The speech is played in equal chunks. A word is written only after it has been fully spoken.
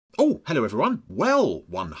Oh, hello everyone. Well,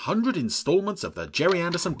 100 installments of the Gerry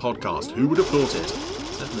Anderson podcast. Who would have thought it?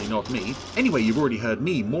 Certainly not me. Anyway, you've already heard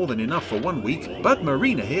me more than enough for 1 week, but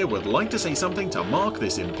Marina here would like to say something to mark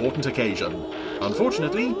this important occasion.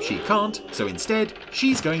 Unfortunately, she can't, so instead,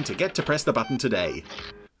 she's going to get to press the button today.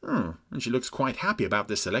 And she looks quite happy about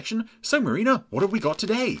this selection. So Marina, what have we got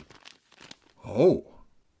today? Oh.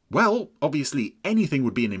 Well, obviously anything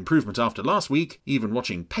would be an improvement after last week, even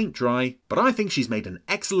watching paint dry, but I think she's made an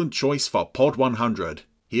excellent choice for Pod 100.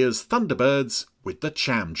 Here's Thunderbirds with the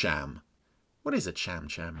Cham-Cham. What is a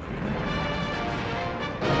Cham-Cham, Marina?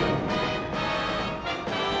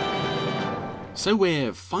 So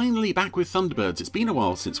we're finally back with Thunderbirds. It's been a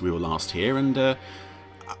while since we were last here, and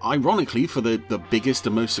ironically, for the biggest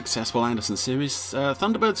and most successful Anderson series,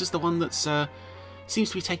 Thunderbirds is the one that's seems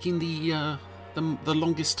to be taking the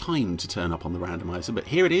longest time to turn up on the randomizer, but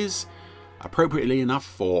here it is, appropriately enough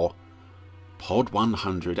for Pod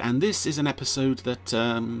 100, and this is an episode that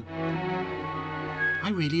I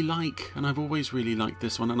really like, and I've always really liked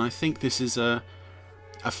this one, and I think this is a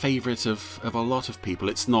favourite of a lot of people.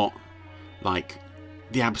 It's not like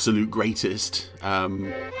the absolute greatest, but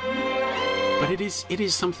it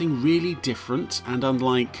is something really different, and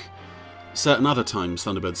unlike certain other times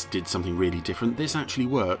Thunderbirds did something really different, this actually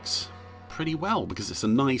works pretty well, because it's a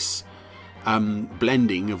nice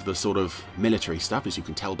blending of the sort of military stuff. As you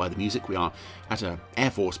can tell by the music, we are at an Air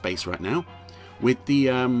Force base right now, with the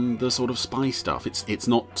sort of spy stuff. It's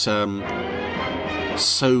not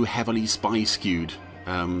so heavily spy skewed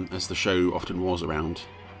as the show often was around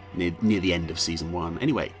near the end of season 1.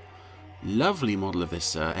 Anyway, lovely model of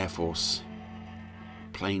this Air Force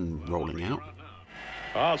plane rolling out.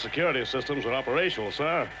 All security systems are operational,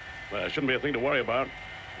 sir. Shouldn't be a thing to worry about.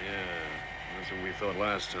 Yeah, that's what we thought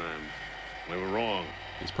last time. We were wrong.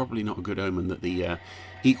 It's probably not a good omen that the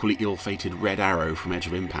equally ill-fated Red Arrow from Edge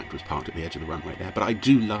of Impact was parked at the edge of the runway there. But I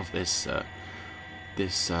do love this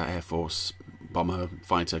Air Force bomber,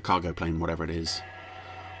 fighter, cargo plane, whatever it is,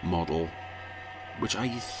 model, which I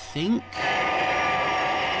think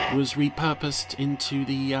was repurposed into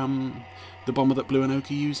the bomber that Blue and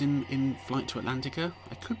Oki use in Flight to Atlantica.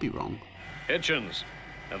 I could be wrong. Hitchens,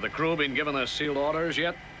 have the crew been given their sealed orders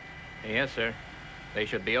yet? Yes, sir. They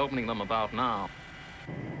should be opening them about now.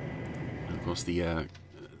 And of course, the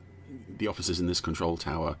officers in this control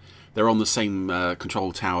tower, they're on the same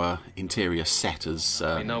control tower interior set as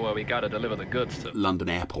we know where we got to deliver the goods to. London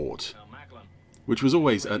Airport, which was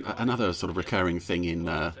always another sort of recurring thing in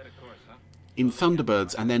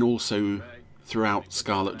Thunderbirds, and then also throughout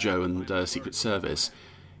Scarlet Joe and Secret Service.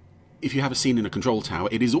 If you have a scene in a control tower,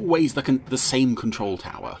 it is always the same control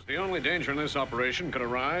tower. The only danger in this operation could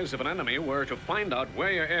arise if an enemy were to find out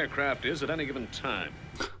where your aircraft is at any given time.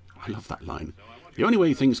 I love that line. The only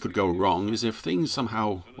way things could go wrong is if things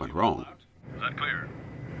somehow went wrong. Is that clear?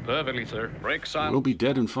 Perfectly, sir. Break silence. We'll be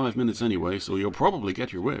dead in 5 minutes anyway, so you'll probably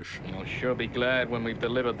get your wish. I'll sure be glad when we've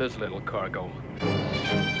delivered this little cargo.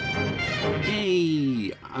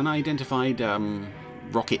 Yay! Unidentified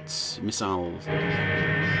rockets, missiles.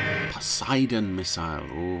 Poseidon missile.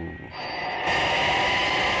 Oh.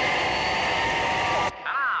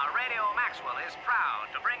 Radio Maxwell is proud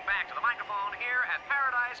to bring back to the microphone here at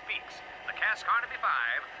Paradise Peaks the Cass Carnaby 5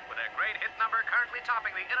 with their great hit number currently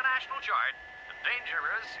topping the international chart, The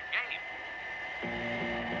Dangerous Game.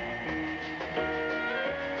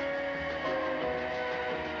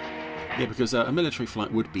 Yeah, because a military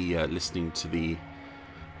flight would be listening to the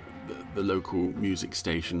local music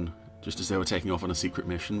station just as they were taking off on a secret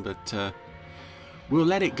mission, but we'll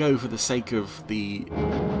let it go for the sake of the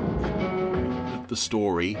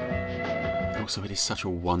story. Also, it is such a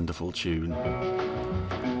wonderful tune.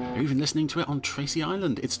 They're even listening to it on Tracy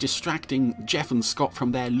Island. It's distracting Jeff and Scott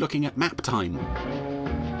from their looking at map time.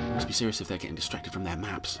 Must be serious if they're getting distracted from their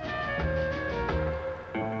maps.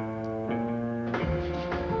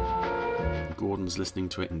 Gordon's listening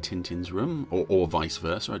to it in Tintin's room, or vice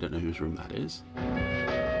versa. I don't know whose room that is.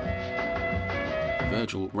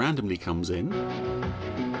 Virgil randomly comes in.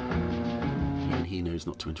 Even he knows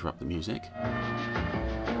not to interrupt the music.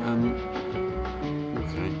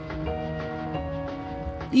 Okay.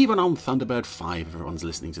 Even on Thunderbird 5, everyone's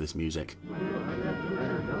listening to this music.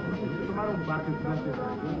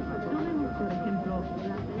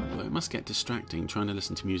 Although it must get distracting trying to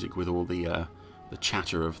listen to music with all the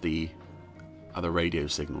chatter of the other radio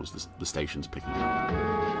signals the station's picking up.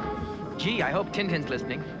 Gee, I hope Tintin's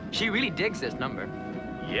listening. She really digs this number.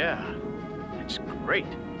 Yeah, it's great.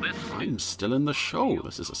 I'm still in the show.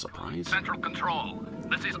 This is a surprise. Central Control,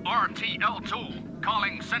 this is RTL2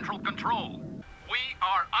 calling Central Control. We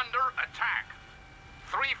are under attack.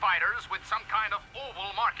 3 fighters with some kind of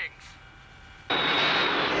oval markings.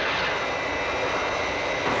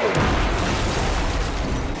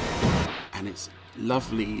 And it's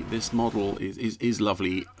lovely. This model is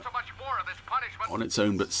lovely So much more of this punishment. on its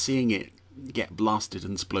own, but seeing it get blasted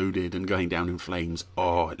and exploded and going down in flames,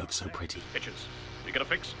 oh, it looks so pretty. Hitches, you got a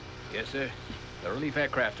fix? Yes, sir. The relief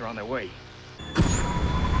aircraft are on their way.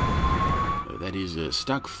 That is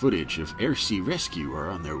stock footage of air-sea rescue are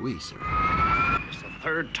on their way, sir. It's the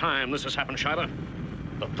 3rd time this has happened, Shiloh.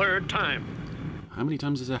 The 3rd time. How many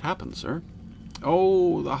times has that happened, sir?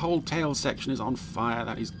 Oh, the whole tail section is on fire.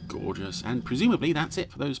 That is gorgeous. And presumably that's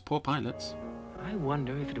it for those poor pilots. I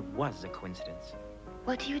wonder if it was a coincidence.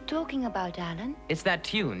 What are you talking about, Alan? It's that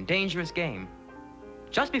tune, Dangerous Game.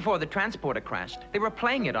 Just before the transporter crashed, they were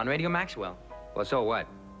playing it on Radio Maxwell. Well, so what?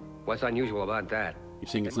 What's unusual about that? You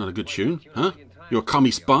saying it's not a good tune, huh? You're a commie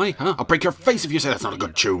spy, huh? I'll break your face if you say that's not a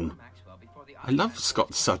good tune. I love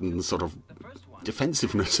Scott Sutton's sort of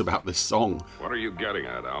defensiveness about this song. What are you getting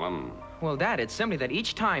at, Alan? Well, Dad, it's simply that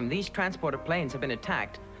each time these transporter planes have been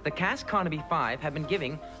attacked, the Cass Carnaby 5 have been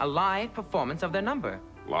giving a live performance of their number.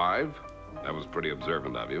 Live? That was pretty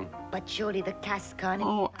observant of you. But surely the Cascani...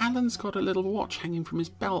 Oh, Alan's got a little watch hanging from his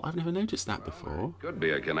belt. I've never noticed that before. Could be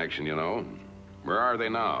a connection, you know. Where are they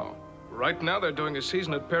now? Right now they're doing a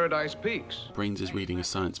season at Paradise Peaks. Brains is reading a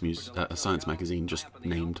science magazine just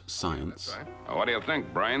named Science. What do you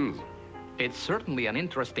think, Brains? It's certainly an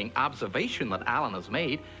interesting observation that Alan has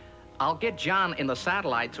made. I'll get John in the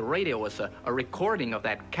satellite to radio us a recording of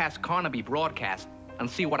that Cass Carnaby broadcast and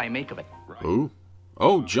see what I make of it. Who?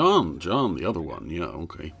 Oh, John, the other one. Yeah,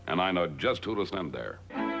 okay. And I know just who to send there.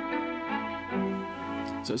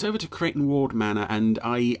 So it's over to Creighton Ward Manor, and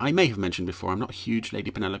I may have mentioned before, I'm not a huge Lady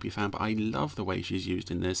Penelope fan, but I love the way she's used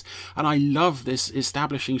in this. And I love this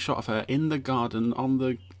establishing shot of her in the garden on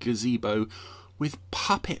the gazebo with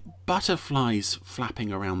puppet butterflies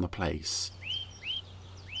flapping around the place.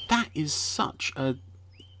 That is such a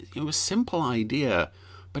simple idea,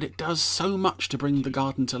 but it does so much to bring the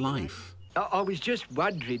garden to life. I was just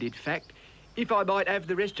wondering, in fact, if I might have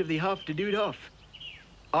the rest of the afternoon off.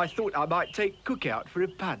 I thought I might take Cook out for a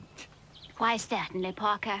punt. Why, certainly,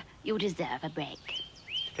 Parker. You deserve a break.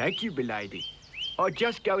 Thank you, milady. I'll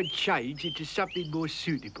just go and change into something more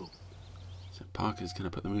suitable. So Parker's going to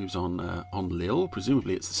put the moves on Lil.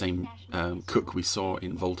 Presumably it's the same Cook we saw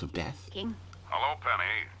in Vault of Death. Hello,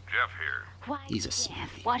 Penny. Jeff here. Why, He's a Jeff,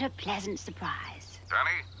 smoothie. what a pleasant surprise.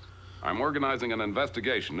 Penny? I'm organizing an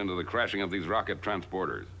investigation into the crashing of these rocket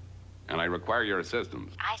transporters, and I require your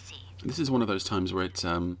assistance. I see. This is one of those times where it's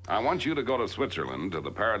I want you to go to Switzerland, to the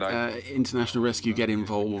Paradise... International Rescue get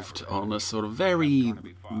involved on a sort of very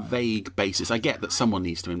vague basis. I get that someone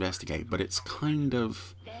needs to investigate, but it's kind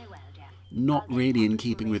of not really in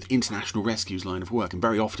keeping with International Rescue's line of work. And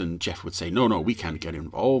very often Jeff would say, no, we can't get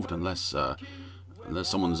involved unless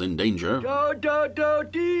someone's in danger. Da da da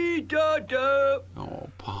dee da da. Oh,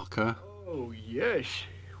 Parker. Oh yes.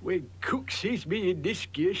 When Cook sees me in this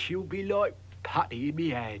gear, she'll be like putty in me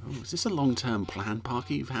hands. Oh, is this a long-term plan,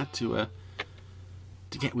 Parker? You've had to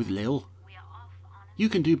get with Lil. You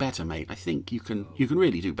can do better, mate. I think you can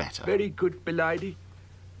really do better. Very good, milady.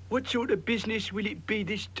 What sort of business will it be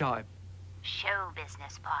this time? Show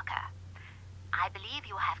business, Parker. I believe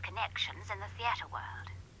you have connections in the theatre world.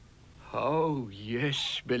 Oh,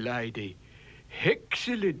 yes, milady.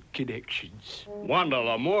 Excellent connections. Wanda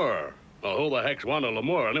Lamour. Well, who the heck's Wanda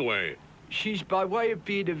Lamour, anyway? She's by way of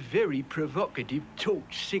being a very provocative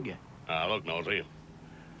talk singer. Look, Nosy,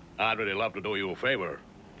 I'd really love to do you a favor,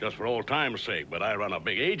 just for old time's sake, but I run a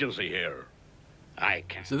big agency here. I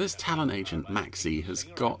can't. So this talent agent, Maxie, has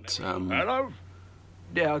got... Hello?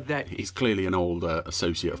 Now that... He's clearly an old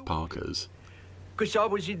associate of Parker's. Because I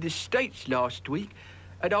was in the States last week,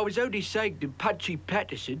 and I was only saying to Punchy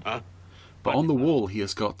Patterson... Huh? But on the wall he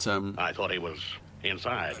has got... I thought he was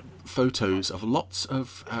inside. Photos of lots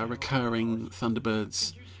of recurring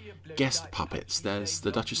Thunderbirds guest puppets. There's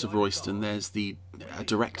the Duchess of Royston, there's the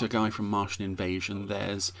director guy from Martian Invasion,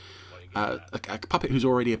 there's a puppet who's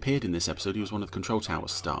already appeared in this episode. He was one of the Control Tower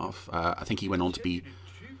staff. I think he went on to be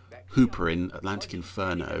Hooper in Atlantic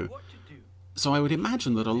Inferno. So I would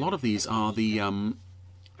imagine that a lot of these are the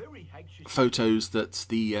photos that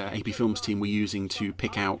the AP Films team were using to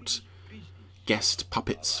pick out guest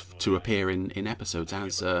puppets to appear in episodes,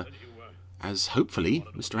 as hopefully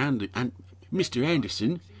Mr.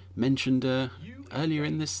 Anderson mentioned earlier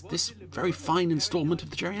in this very fine instalment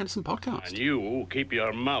of the Jerry Anderson podcast. And you keep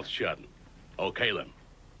your mouth shut. Okay, then.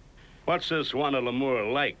 What's this Wanda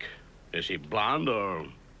Lamour like? Is she blonde or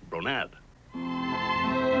brunette?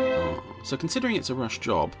 Oh, So considering it's a rush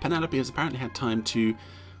job, Penelope has apparently had time to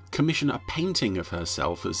commission a painting of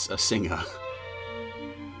herself as a singer.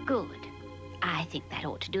 Good. I think that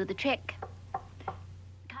ought to do the trick.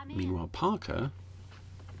 Meanwhile, Parker...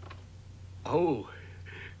 Oh,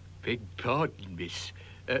 beg pardon, miss.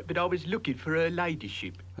 But I was looking for her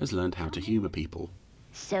ladyship. ...has learned how to humour people.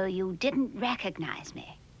 So you didn't recognize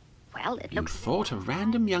me? Well, it You looks... thought a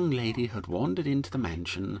random young lady had wandered into the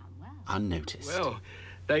mansion unnoticed. Well,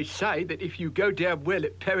 they say that if you go down well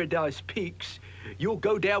at Paradise Peaks, you'll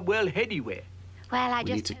go down well anywhere. Well, I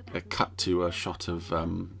We need just... to cut to a shot of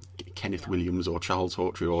Kenneth Williams or Charles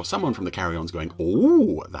Hawtrey or someone from the Carry-Ons going,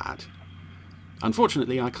 "Ooh," at that.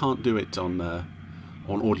 Unfortunately, I can't do it on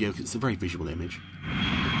audio because it's a very visual image.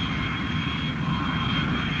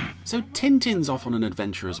 So Tintin's off on an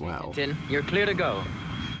adventure as well. Tintin, you're clear to go.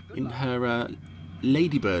 In her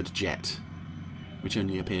Ladybird jet, which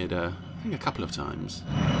only appeared, I think, a couple of times.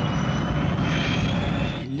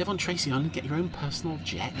 You live on Tracy Island, get your own personal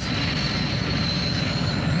jet.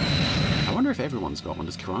 I wonder if everyone's got one.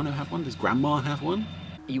 Does Kirano have one? Does Grandma have one?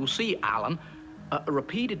 You see, Alan,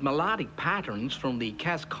 repeated melodic patterns from the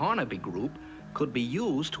Cass Carnaby group could be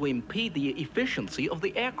used to impede the efficiency of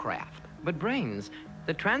the aircraft. But Brains,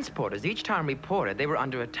 the transporters each time reported they were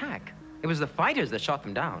under attack. It was the fighters that shot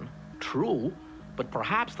them down. True, but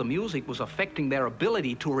perhaps the music was affecting their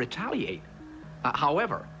ability to retaliate.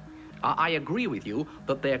 However, I agree with you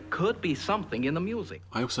that there could be something in the music.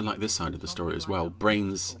 I also like this side of the story as well.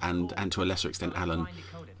 Brains and to a lesser extent Alan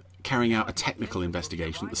carrying out a technical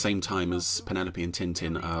investigation at the same time as Penelope and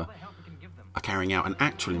Tintin are carrying out an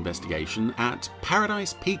actual investigation at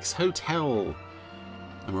Paradise Peaks Hotel.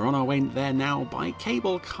 And we're on our way there now by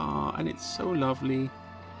cable car, and it's so lovely.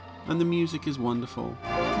 And the music is wonderful.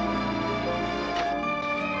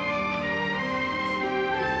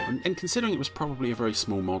 And considering it was probably a very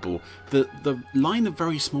small model, the line of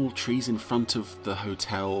very small trees in front of the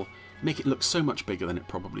hotel make it look so much bigger than it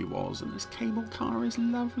probably was. And this cable car is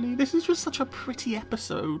lovely. This is just such a pretty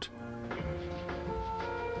episode.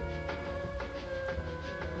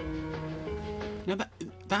 Now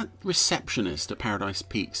that receptionist at Paradise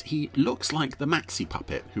Peaks, he looks like the Maxi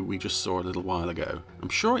puppet who we just saw a little while ago. I'm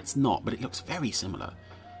sure it's not, but it looks very similar.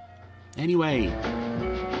 Anyway,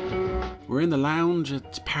 we're in the lounge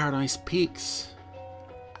at Paradise Peaks.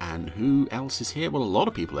 And who else is here? Well, a lot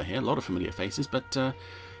of people are here, a lot of familiar faces, but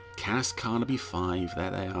Cass Carnaby 5,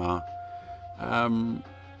 there they are.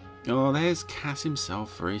 Oh, there's Cass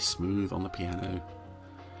himself, very smooth on the piano.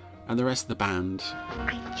 And the rest of the band.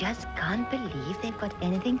 I just can't believe they've got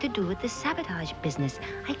anything to do with the sabotage business.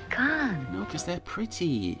 I can't. No, because they're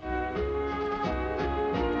pretty.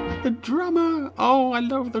 The drummer! Oh, I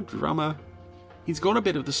love the drummer. He's got a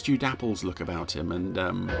bit of the Stu Dapples look about him, and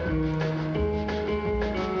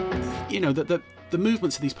you know, the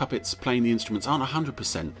movements of these puppets playing the instruments aren't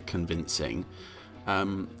 100% convincing. I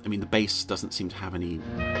mean, the bass doesn't seem to have any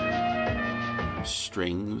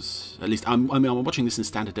strings. At least, I'm watching this in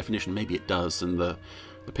standard definition. Maybe it does, and the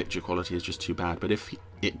picture quality is just too bad. But if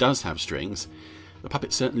it does have strings, the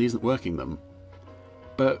puppet certainly isn't working them.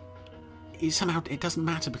 But somehow it doesn't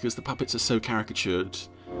matter because the puppets are so caricatured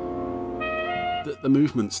that the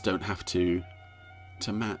movements don't have to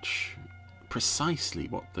match precisely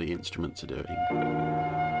what the instruments are doing.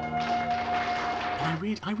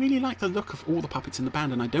 And I really like the look of all the puppets in the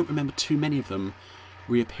band, and I don't remember too many of them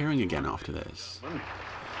reappearing again after this.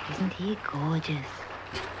 Isn't he gorgeous?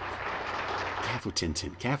 Careful,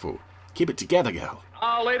 Tintin, careful. Keep it together, girl.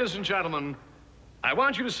 Ladies and gentlemen, I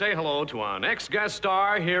want you to say hello to our next guest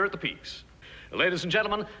star here at the Peaks. Ladies and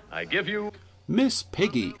gentlemen, I give you... Miss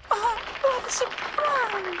Piggy. Oh, what a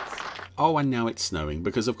surprise! Oh, and now it's snowing,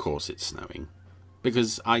 because of course it's snowing.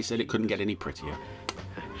 Because I said it couldn't get any prettier.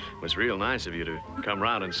 It was real nice of you to come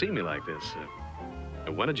round and see me like this.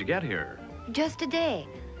 When did you get here? Just today.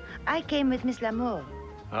 I came with Miss Lamour.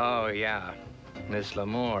 Oh, yeah. Miss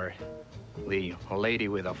Lamour. The lady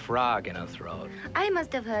with a frog in her throat. I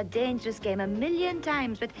must have heard Dangerous Game 1,000,000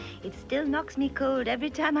 times, but it still knocks me cold every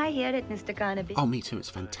time I hear it, Mr. Carnaby. Oh, me too. It's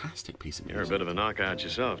a fantastic piece of music. You're a bit of a knockout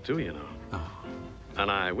yourself, too, you know. Oh. And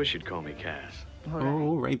I wish you'd call me Cass.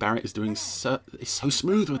 Oh, Ray Barrett is doing so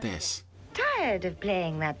smooth with this. Tired of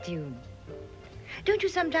playing that tune. Don't you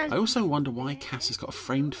sometimes... I also wonder why Cass has got a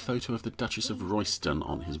framed photo of the Duchess of Royston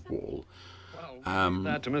on his wall.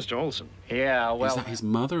 That to Mr. Olson. Yeah, well... Is that his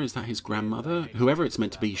mother? Is that his grandmother? Whoever it's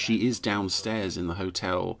meant to be, she is downstairs in the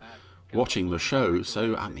hotel watching the show,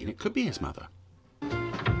 so, I mean, it could be his mother.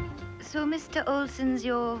 So Mr. Olson's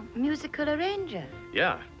your musical arranger?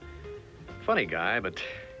 Yeah. Funny guy, but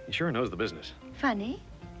he sure knows the business. Funny?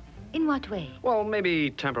 In what way? Well,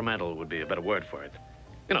 maybe temperamental would be a better word for it.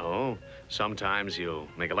 You know, sometimes he'll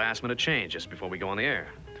make a last-minute change just before we go on the air.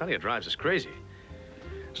 I tell you, it drives us crazy.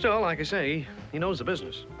 Still, like I say, he knows the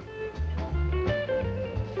business.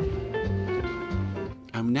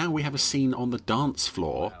 Now we have a scene on the dance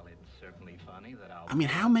floor. I mean,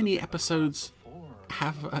 how many episodes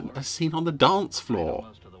have a scene on the dance floor?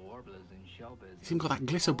 He's even got that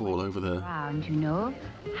glitter ball over the... Around, you know.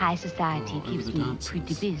 High society keeps me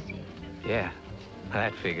pretty busy. Yeah,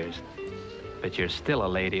 that figures. But you're still a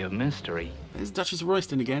lady of mystery. There's Duchess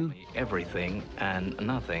Royston again. Everything and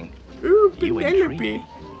nothing. Ooh, Penelope.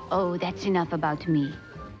 Oh, that's enough about me.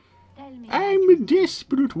 I'm a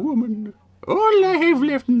desperate woman. All I have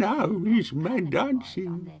left now is my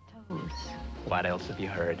dancing. What else have you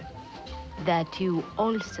heard? That you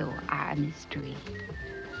also are a mystery.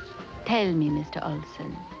 Tell me, Mr.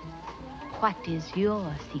 Olsen, what is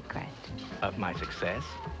your secret? Of my success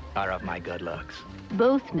or of my good looks?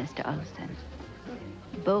 Both, Mr. Olsen.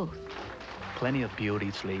 Both. Plenty of beauty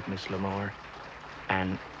sleep, Miss Lamour.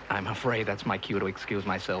 And I'm afraid that's my cue to excuse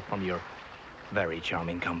myself from your very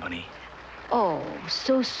charming company. Oh,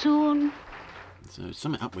 so soon? So,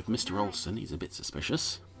 something up with Mr. Olsen. He's a bit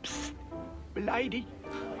suspicious. Psst, lady.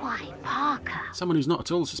 Why, Parker? Someone who's not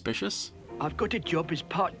at all suspicious. I've got a job as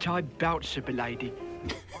part-time bouncer, lady.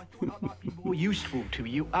 I thought I might be more useful to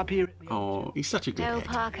you up here. Oh, he's such a good No, egg.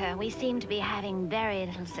 Parker, we seem to be having very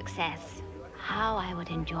little success. How I would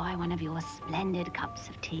enjoy one of your splendid cups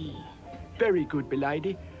of tea. Very good,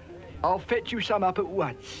 lady. I'll fetch you some up at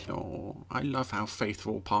once. Oh, I love how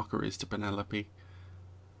faithful Parker is to Penelope.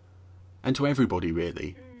 And to everybody,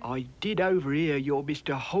 really. I did overhear your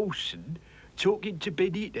Mr. Holson talking to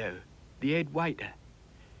Benito, the head waiter.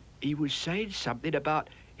 He was saying something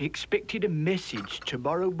about expecting a message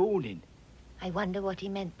tomorrow morning. I wonder what he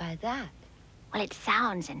meant by that. Well, it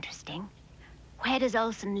sounds interesting. Where does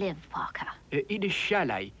Olsen live, Parker? In a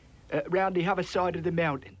chalet, round the other side of the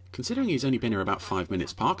mountain. Considering he's only been here about 5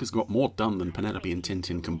 minutes, Parker's got more done than Penelope and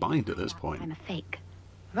Tintin combined at this point. I'm a fake.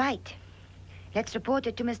 Right. Let's report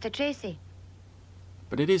it to Mr. Tracy.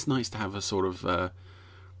 But it is nice to have a sort of a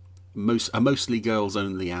mostly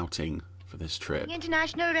girls-only outing for this trip.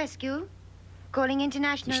 International rescue? Calling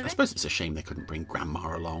international rescue? I suppose it's a shame they couldn't bring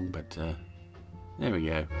Grandma along, but there we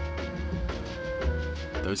go.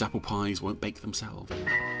 Those apple pies won't bake themselves.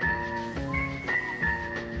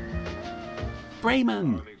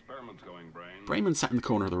 Brayman! Brayman sat in the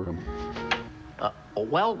corner of the room.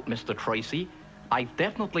 Well, Mr. Tracy, I've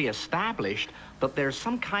definitely established that there's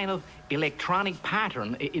some kind of electronic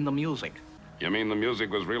pattern in the music. You mean the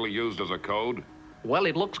music was really used as a code? Well,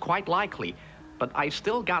 it looks quite likely, but I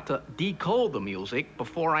still got to decode the music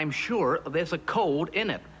before I'm sure there's a code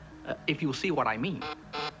in it, if you see what I mean.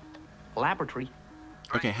 Laboratory.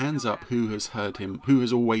 Okay, hands up who has heard him, who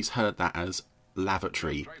has always heard that as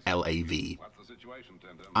lavatory, L-A-V.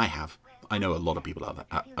 I have. I know a lot of people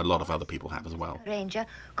a lot of other people have as well. Ranger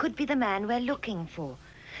could be the man we're looking for.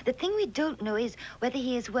 The thing we don't know is whether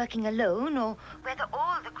he is working alone or whether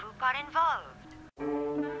all the group are involved.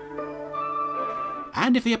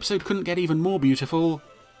 And if the episode couldn't get even more beautiful,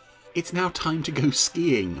 it's now time to go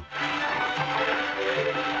skiing.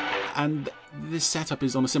 And this setup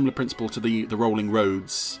is on a similar principle to the rolling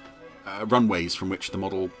roads, runways from which the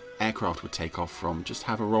model aircraft would take off from. Just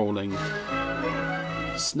have a rolling,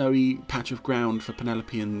 snowy patch of ground for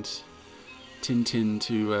Penelope and Tintin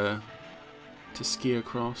to ski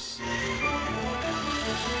across.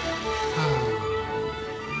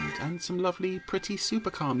 And some lovely, pretty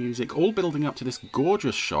supercar music, all building up to this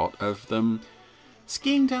gorgeous shot of them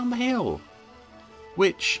skiing down the hill.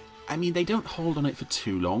 Which, I mean, they don't hold on it for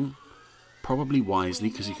too long. Probably wisely,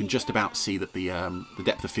 because you can just about see that the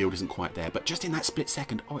depth of field isn't quite there. But just in that split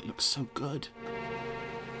second, oh, it looks so good.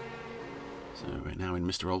 So we're now in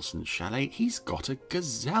Mr. Olsen's chalet. He's got a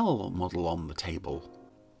gazelle model on the table.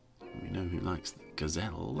 We know who likes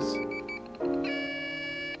gazelles.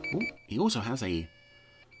 Ooh, he also has a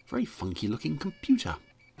very funky-looking computer.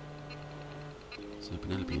 So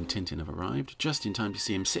Penelope and Tintin have arrived just in time to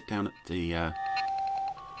see him sit down at the...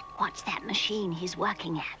 What's that machine he's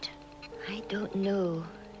working at? I don't know.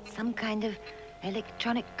 Some kind of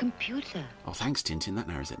electronic computer. Oh, thanks, Tintin. That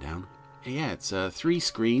narrows it down. Yeah, it's 3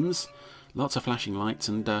 screens, lots of flashing lights,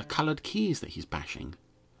 and coloured keys that he's bashing.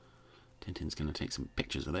 Tintin's going to take some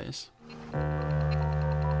pictures of this.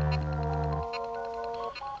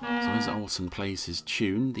 So as Olsen plays his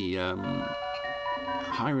tune, the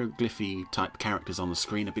hieroglyphy type characters on the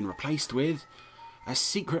screen have been replaced with a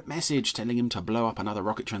secret message telling him to blow up another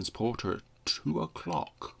rocket transporter at 2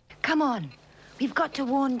 o'clock. Come on. We've got to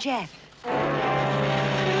warn Jeff.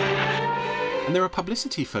 And there are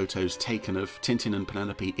publicity photos taken of Tintin and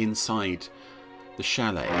Penelope inside the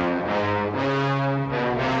chalet,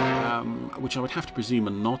 which I would have to presume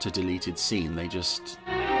are not a deleted scene. They just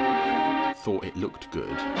thought it looked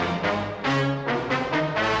good.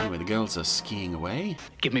 Anyway, the girls are skiing away.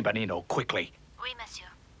 Give me Benito, quickly. Oui, monsieur.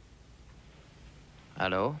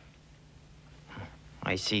 Hello?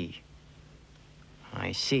 I see.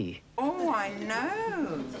 I see. Oh, I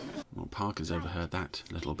know. Well, Parker's overheard that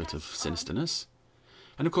little bit of sinisterness.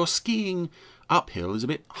 And of course, skiing uphill is a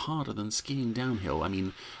bit harder than skiing downhill. I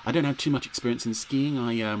mean, I don't have too much experience in skiing.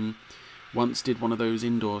 I once did one of those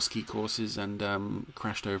indoor ski courses and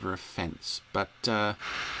crashed over a fence. But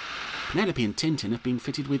Penelope and Tintin have been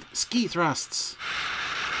fitted with ski thrusts,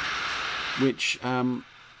 which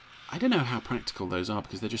I don't know how practical those are,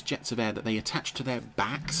 because they're just jets of air that they attach to their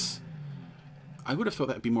backs. I would have thought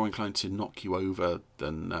that would be more inclined to knock you over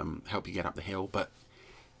than help you get up the hill, but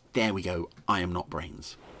there we go. I am not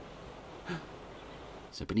brains.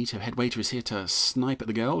 So Benito, head waiter, is here to snipe at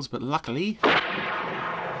the girls, but luckily,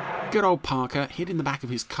 good old Parker hid in the back of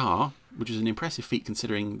his car, which is an impressive feat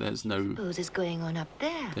considering there's no... What is going on up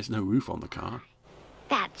there? There's no roof on the car.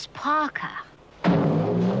 That's Parker.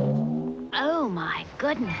 Oh, my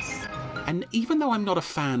goodness. And even though I'm not a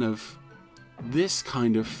fan of this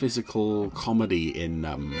kind of physical comedy in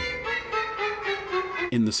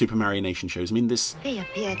the Super Mario Nation shows, I mean, They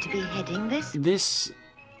appear to be heading this. This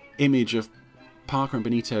image of Parker and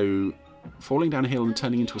Benito falling down a hill and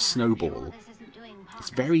turning into a snowball,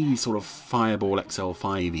 it's very sort of Fireball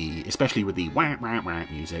XL5-y, especially with the wah wah wah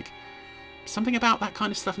music. Something about that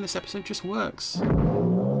kind of stuff in this episode just works.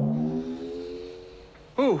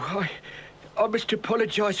 Oh, I must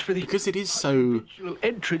apologise for the... Because it is so...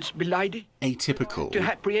 entrance, milady. Atypical. To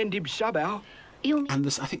apprehend him somehow. And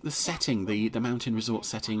this, I think the setting, the mountain resort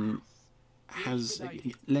setting,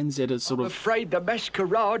 lends it a sort of... I'm afraid the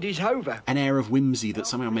masquerade is over. An air of whimsy that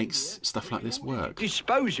somehow makes stuff like this work.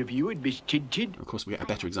 Dispose of you and Miss Tintin. Of course, we get a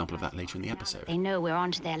better example of that later in the episode. They know we're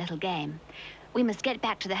on to their little game. We must get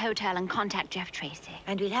back to the hotel and contact Jeff Tracy.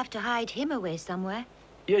 And we'll have to hide him away somewhere.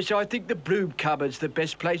 Yes, I think the broom cupboard's the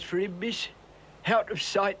best place for him, miss. Out of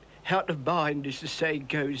sight, out of mind, as the saying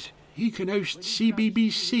goes. He can host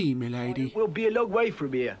CBBC, milady. We'll be a long way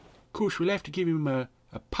from here. Of course, we'll have to give him a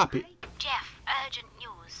puppet. Jeff, urgent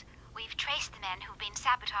news. We've traced the men who've been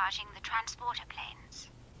sabotaging the transporter planes.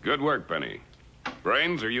 Good work, Penny.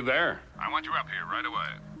 Brains, are you there? I want you up here right away.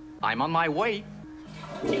 I'm on my way.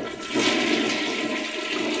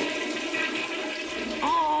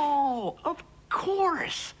 Oh, of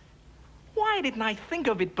course. Why didn't I think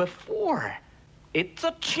of it before? It's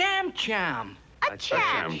a Cham-Cham. A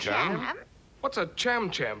Cham-Cham? What's a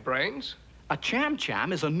Cham-Cham, Brains? A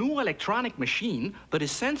Cham-Cham is a new electronic machine that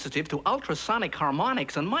is sensitive to ultrasonic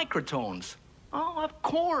harmonics and microtones. Oh, of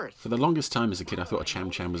course. For the longest time as a kid, I thought a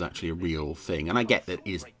Cham-Cham was actually a real thing. And I get that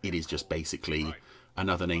it is just basically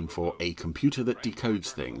another name for a computer that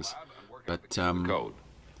decodes things. But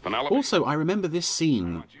also, I remember this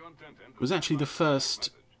scene was actually the first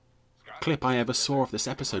clip I ever saw of this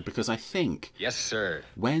episode, because I think... Yes, sir.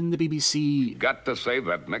 When the BBC... Got to save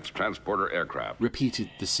that next transporter aircraft.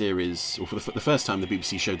 ...repeated the series, or for the first time the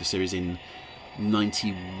BBC showed the series in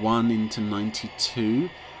 91 into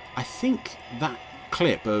 92, I think that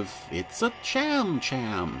clip of It's a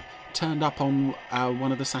Cham-Cham turned up on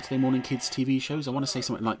one of the Saturday morning kids TV shows. I want to say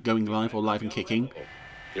something like Going Live or Live and Kicking.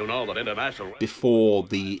 You know that international... Before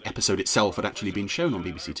the episode itself had actually been shown on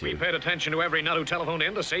BBC Two. We paid attention to every nut who telephoned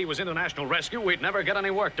in to say he was international rescue. We'd never get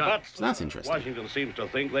any work done. So that's interesting. Washington seems to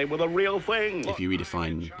think they were the real thing. If you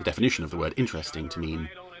redefine the definition of the word interesting to mean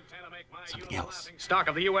something else. Stock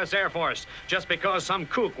of the U.S. Air Force, just because some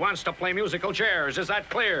kook wants to play musical chairs. Is that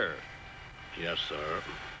clear? Yes, sir.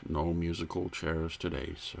 No musical chairs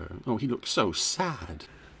today, sir. Oh, he looks so sad.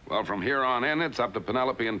 Well, from here on in, it's up to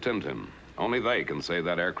Penelope and Tintin. Only they can save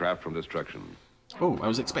that aircraft from destruction. Oh, I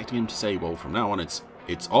was expecting him to say, well, from now on it's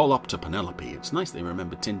all up to Penelope. It's nice they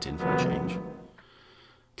remember Tintin for a change.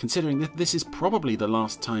 Considering that this is probably the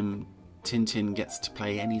last time Tintin gets to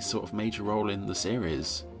play any sort of major role in the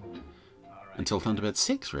series. Until Thunderbirds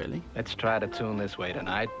 6, really. Let's try the tune this way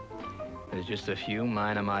tonight. There's just a few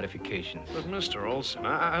minor modifications. But, Mr. Olson,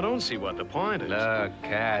 I don't see what the point is. Look,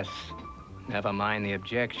 Cass, never mind the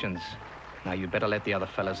objections. Now, you'd better let the other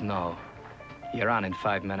fellas know. You're on in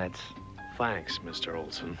 5 minutes. Thanks, Mr.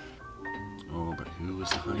 Olson. Oh, but who was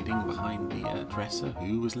hiding behind the dresser?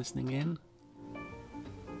 Who was listening in?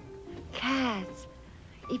 Cass,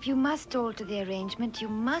 If you must alter the arrangement, you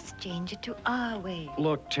must change it to our way.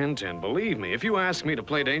 Look, Tintin, believe me, if you ask me to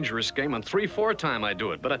play dangerous game on 3/4 time, I'd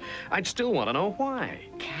do it. But I'd still want to know why.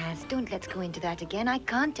 Cass, don't let's go into that again. I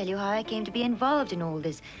can't tell you how I came to be involved in all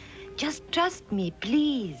this. Just trust me,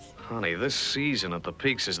 please. Honey, this season at the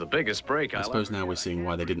Peaks is the biggest break. I suppose now we're seeing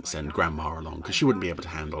why they didn't send Grandma along, because she wouldn't be able to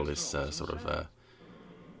handle this sort of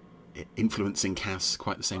influencing Cass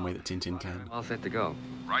quite the same way that Tintin can. All set to go.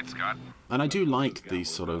 Right, Scott? And I do like the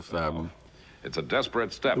sort of... it's a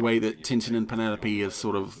desperate step. The way that Tintin and Penelope are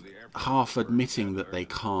sort of half admitting that they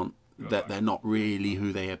can't... that they're not really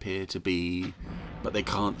who they appear to be, but they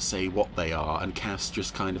can't say what they are, and Cass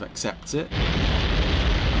just kind of accepts it.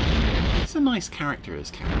 He's a nice character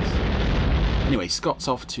as Cass. Anyway, Scott's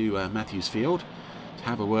off to Matthews Field to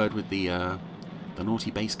have a word with the naughty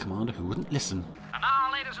base commander who wouldn't listen. And now,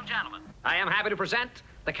 ladies and gentlemen, I am happy to present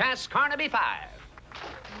the Cass Carnaby 5. Oh,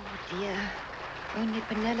 dear. Only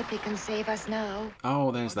Penelope can save us now.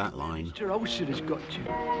 Oh, there's that line. Mr. Olsen has got to.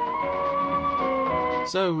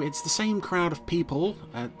 So, it's the same crowd of people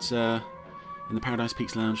at in the Paradise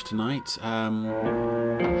Peaks Lounge tonight. Yeah,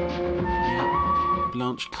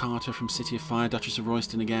 Blanche Carter from City of Fire, Duchess of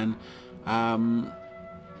Royston again.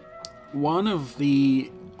 One of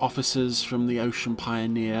the officers from the Ocean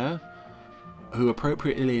Pioneer, who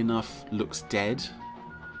appropriately enough looks dead.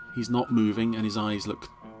 He's not moving and his eyes look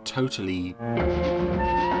totally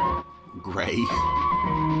grey.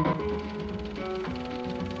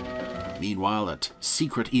 Meanwhile, at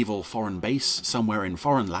secret evil foreign base somewhere in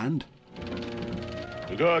foreign land.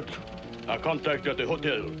 Good. A contact at the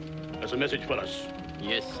hotel has a message for us.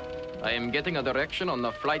 Yes. I am getting a direction on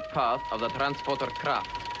the flight path of the transporter craft.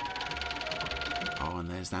 Oh, and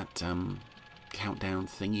there's that countdown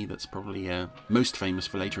thingy that's probably most famous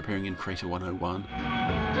for later appearing in Crater 101.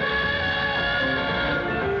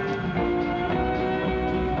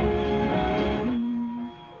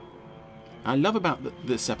 I love about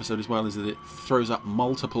this episode as well is that it throws up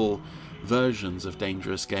multiple versions of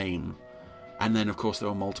Dangerous Game, and then of course there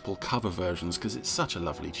are multiple cover versions because it's such a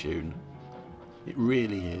lovely tune. It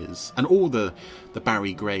really is. And all the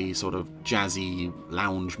Barry Gray sort of jazzy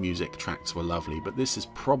lounge music tracks were lovely, but this is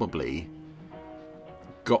probably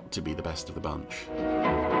got to be the best of the bunch.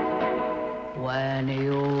 When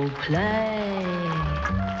you play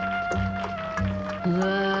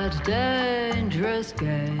that dangerous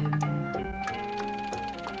game,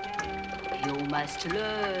 you must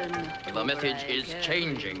learn. The message is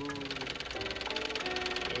changing.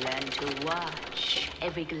 Learn to watch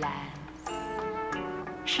every glance.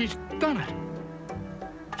 She's done it.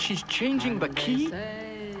 She's changing the key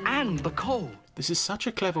and the code. This is such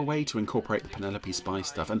a clever way to incorporate the Penelope Spy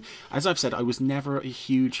stuff, and as I've said, I was never a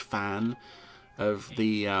huge fan of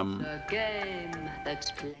the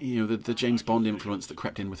the James Bond influence that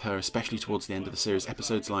crept in with her, especially towards the end of the series.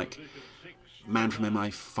 Episodes like Man from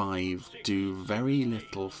MI5 do very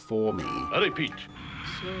little for me. I repeat.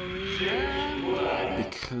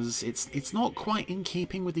 Because it's not quite in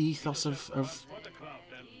keeping with the ethos of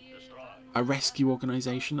a rescue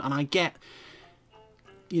organisation, and I get,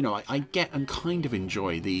 I get and kind of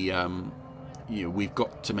enjoy the, we've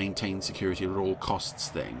got to maintain security at all costs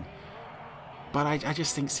thing. But I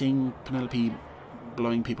just think seeing Penelope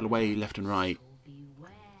blowing people away left and right,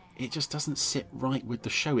 it just doesn't sit right with the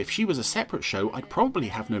show. If she was a separate show, I'd probably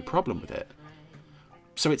have no problem with it.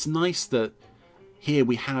 So it's nice that here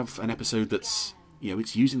we have an episode that's,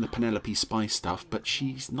 it's using the Penelope Spy stuff, but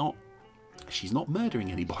she's not murdering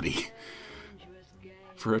anybody.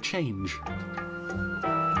 For a change.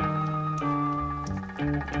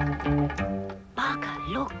 Barker,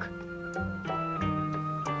 look.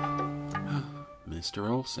 Mr.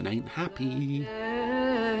 Olsen ain't happy.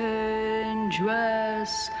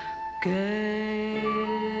 Dangerous game.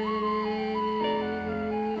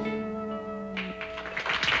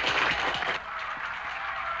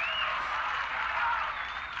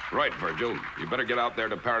 Right, Virgil. You better get out there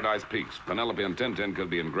to Paradise Peaks. Penelope and Tintin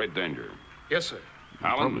could be in great danger. Yes, sir.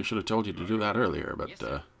 I probably should have told you to do that earlier, but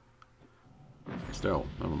still,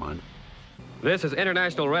 never mind. This is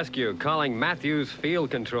International Rescue calling Matthews Field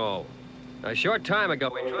Control. A short time ago,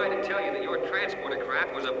 We tried to tell you that your transporter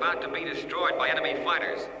craft was about to be destroyed by enemy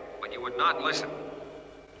fighters, but you would not listen.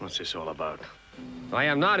 What's this all about? I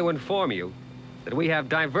am now to inform you that we have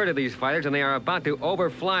diverted these fighters and they are about to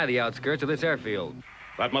overfly the outskirts of this airfield.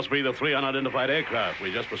 That must be the 3 unidentified aircraft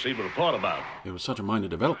we just received a report about. It was such a minor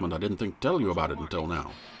development, I didn't think to tell you about it until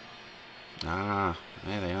now. Ah,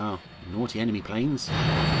 there they are. Naughty enemy planes.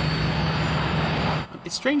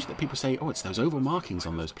 It's strange that people say, oh, it's those oval markings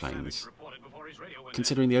on those planes.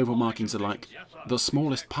 considering the oval markings are like the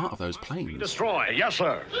smallest part of those planes. Destroy, yes,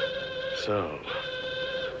 sir. So,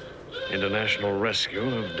 International Rescue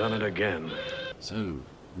have done it again. So,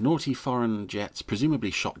 naughty foreign jets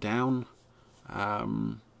presumably shot down,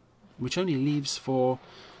 which only leaves for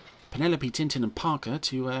Penelope, Tintin and Parker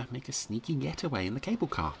to make a sneaky getaway in the cable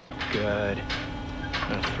car. Good.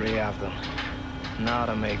 The 3 of them. Now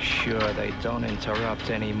to make sure they don't interrupt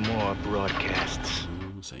any more broadcasts.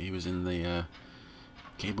 So he was in the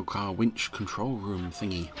cable car winch control room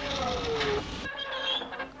thingy.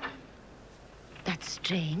 That's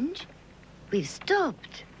strange. We've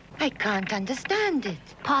stopped. I can't understand it.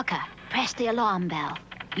 Parker, press the alarm bell.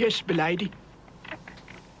 Yes, m'lady.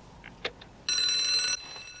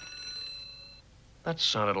 That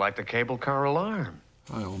sounded like the cable car alarm.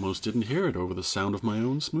 I almost didn't hear it over the sound of my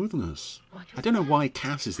own smoothness. I don't know why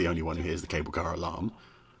Cass is the only one who hears the cable car alarm,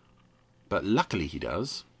 but luckily he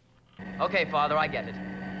does. Okay, Father, I get it.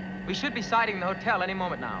 We should be sighting the hotel any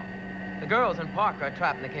moment now. The girls and Parker are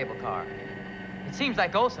trapped in the cable car. It seems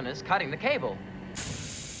like Olsen is cutting the cable.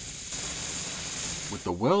 With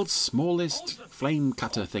the world's smallest flame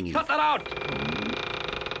cutter thingy. Cut that out!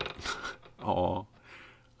 Aw.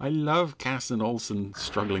 I love Cass and Olsen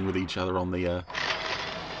struggling with each other on the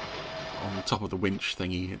top of the winch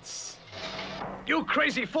thingy. It's... You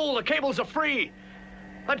crazy fool, the cables are free!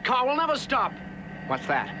 That car will never stop! What's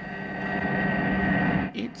that?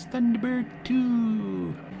 It's Thunderbird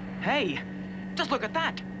 2! Hey, just look at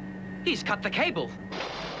that! He's cut the cable!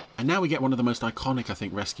 And now we get one of the most iconic, I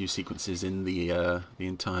think, rescue sequences in the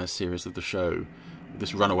entire series of the show.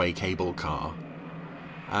 This runaway cable car.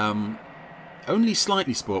 Only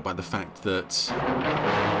slightly spoilt by the fact that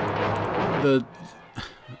the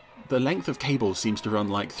length of cable seems to run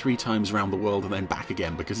like 3 times around the world and then back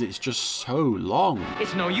again because it's just so long.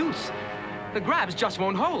 It's no use. The grabs just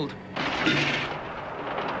won't hold. Look,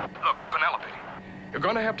 Penelope, you're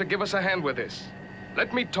gonna have to give us a hand with this.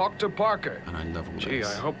 Let me talk to Parker. And I love all Gee,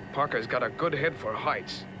 this. I hope Parker's got a good head for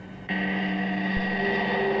heights.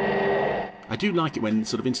 I do like it when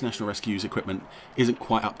sort of international rescue's equipment isn't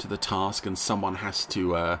quite up to the task and someone has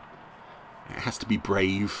to be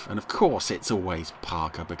brave. And of course it's always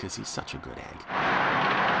Parker because he's such a good egg.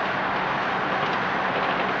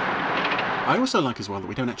 I also like as well that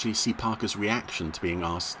we don't actually see Parker's reaction to being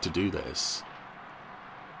asked to do this.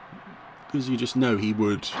 Because you just know he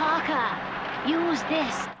would... Parker, use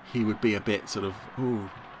this. He would be a bit sort of, oh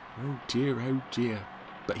dear, oh dear.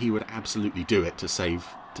 But he would absolutely do it to save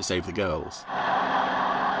the girls.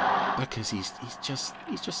 Because he's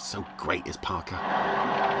just so great as Parker.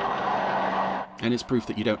 And it's proof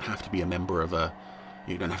that you don't have to be a member of a...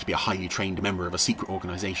 You don't have to be a highly trained member of a secret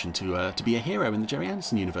organisation to be a hero in the Jerry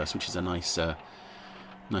Anderson universe, which is a nice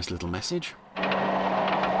little message.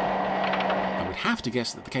 I would have to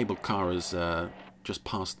guess that the cable car has just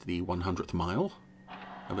passed the 100th mile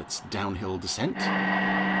of its downhill descent. There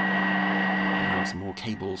are some more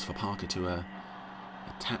cables for Parker to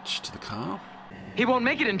attach to the car. He won't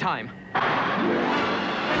make it in time.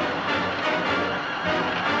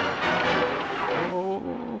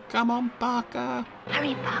 Oh, come on, Parker.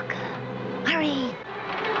 Hurry, Parker. Hurry.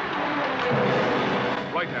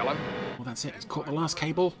 Right, Helen. Well, that's it. It's caught the last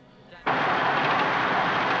cable.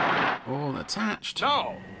 All attached.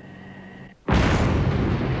 No!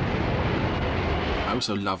 I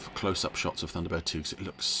also love close-up shots of Thunderbird 2 because it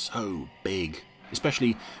looks so big,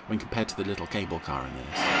 especially when compared to the little cable car in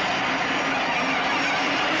this.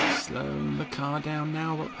 Slowing the car down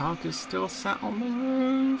now, but Parker's still sat on the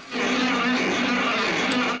roof.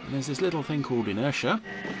 And there's this little thing called inertia,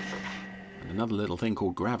 and another little thing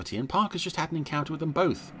called gravity, and Parker's just had an encounter with them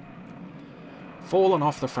both. Fallen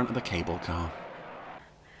off the front of the cable car.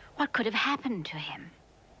 What could have happened to him?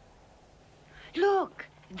 Look,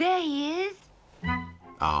 there he is.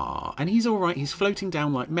 Ah, and he's alright. He's floating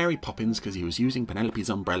down like Mary Poppins because he was using Penelope's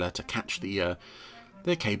umbrella to catch the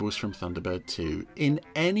cables from Thunderbird 2. In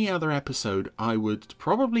any other episode, I would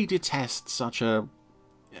probably detest such a,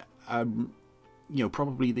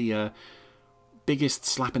 probably the biggest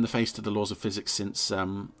slap in the face to the laws of physics since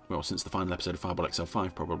the final episode of Fireball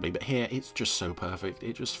XL5 probably. But here, it's just so perfect.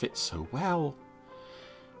 It just fits so well.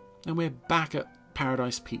 And we're back at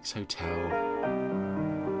Paradise Peaks Hotel.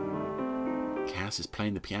 Cass is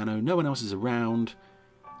playing the piano. No one else is around,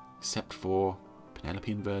 except for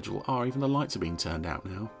Penelope and Virgil. Oh, even the lights are being turned out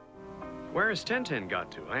now. Where has Tintin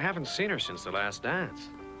got to? I haven't seen her since the last dance.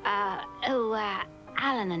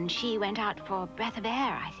 Alan and she went out for a breath of air,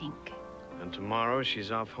 I think. And tomorrow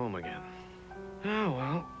she's off home again. Oh,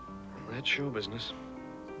 well, that's show business.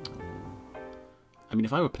 I mean,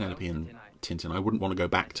 if I were Penelope and Tintin. I wouldn't want to go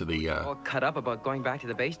back to the All cut up about going back to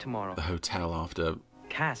the base tomorrow. the hotel after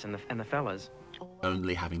Cass and the fellas.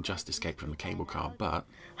 only having just escaped from the cable car, but...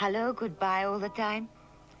 Hello, goodbye all the time.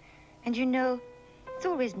 And you know, it's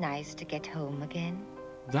always nice to get home again.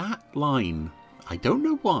 That line, I don't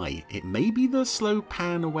know why. It may be the slow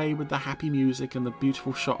pan away with the happy music and the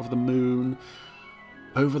beautiful shot of the moon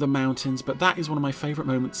over the mountains, but that is one of my favourite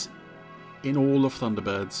moments in all of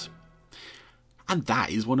Thunderbirds. And that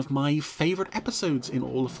is one of my favourite episodes in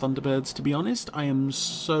all of Thunderbirds, to be honest. I am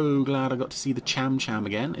so glad I got to see the Cham-Cham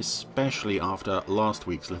again, especially after last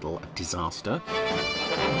week's little disaster.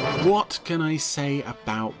 What can I say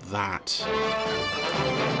about that?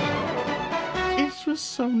 It's just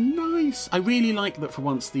so nice. I really like that for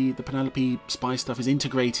once the Penelope spy stuff is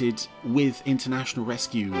integrated with international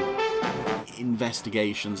rescue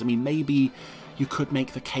investigations. I mean, maybe you could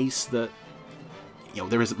make the case that, you know,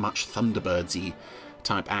 there isn't much Thunderbirds-y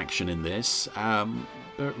type action in this,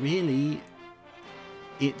 but really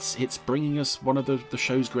it's bringing us one of the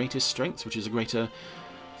show's greatest strengths, which is a greater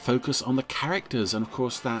focus on the characters. And of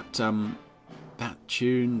course that that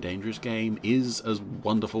tune, Dangerous Game, is as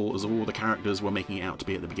wonderful as all the characters were making it out to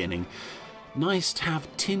be at the beginning. Nice to have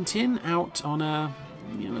Tintin out on a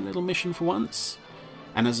little mission for once.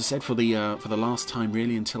 And as I said, for the last time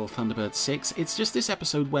really until Thunderbirds 6, it's just this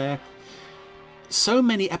episode where so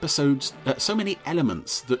many elements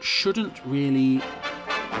that shouldn't really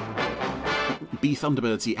be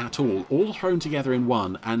Thunderbirds-y at all thrown together in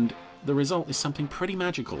one, and the result is something pretty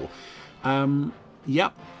magical.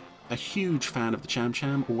 Yep, a huge fan of the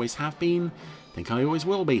Cham-Cham, always have been, think I always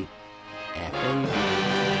will be.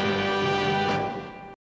 FAB.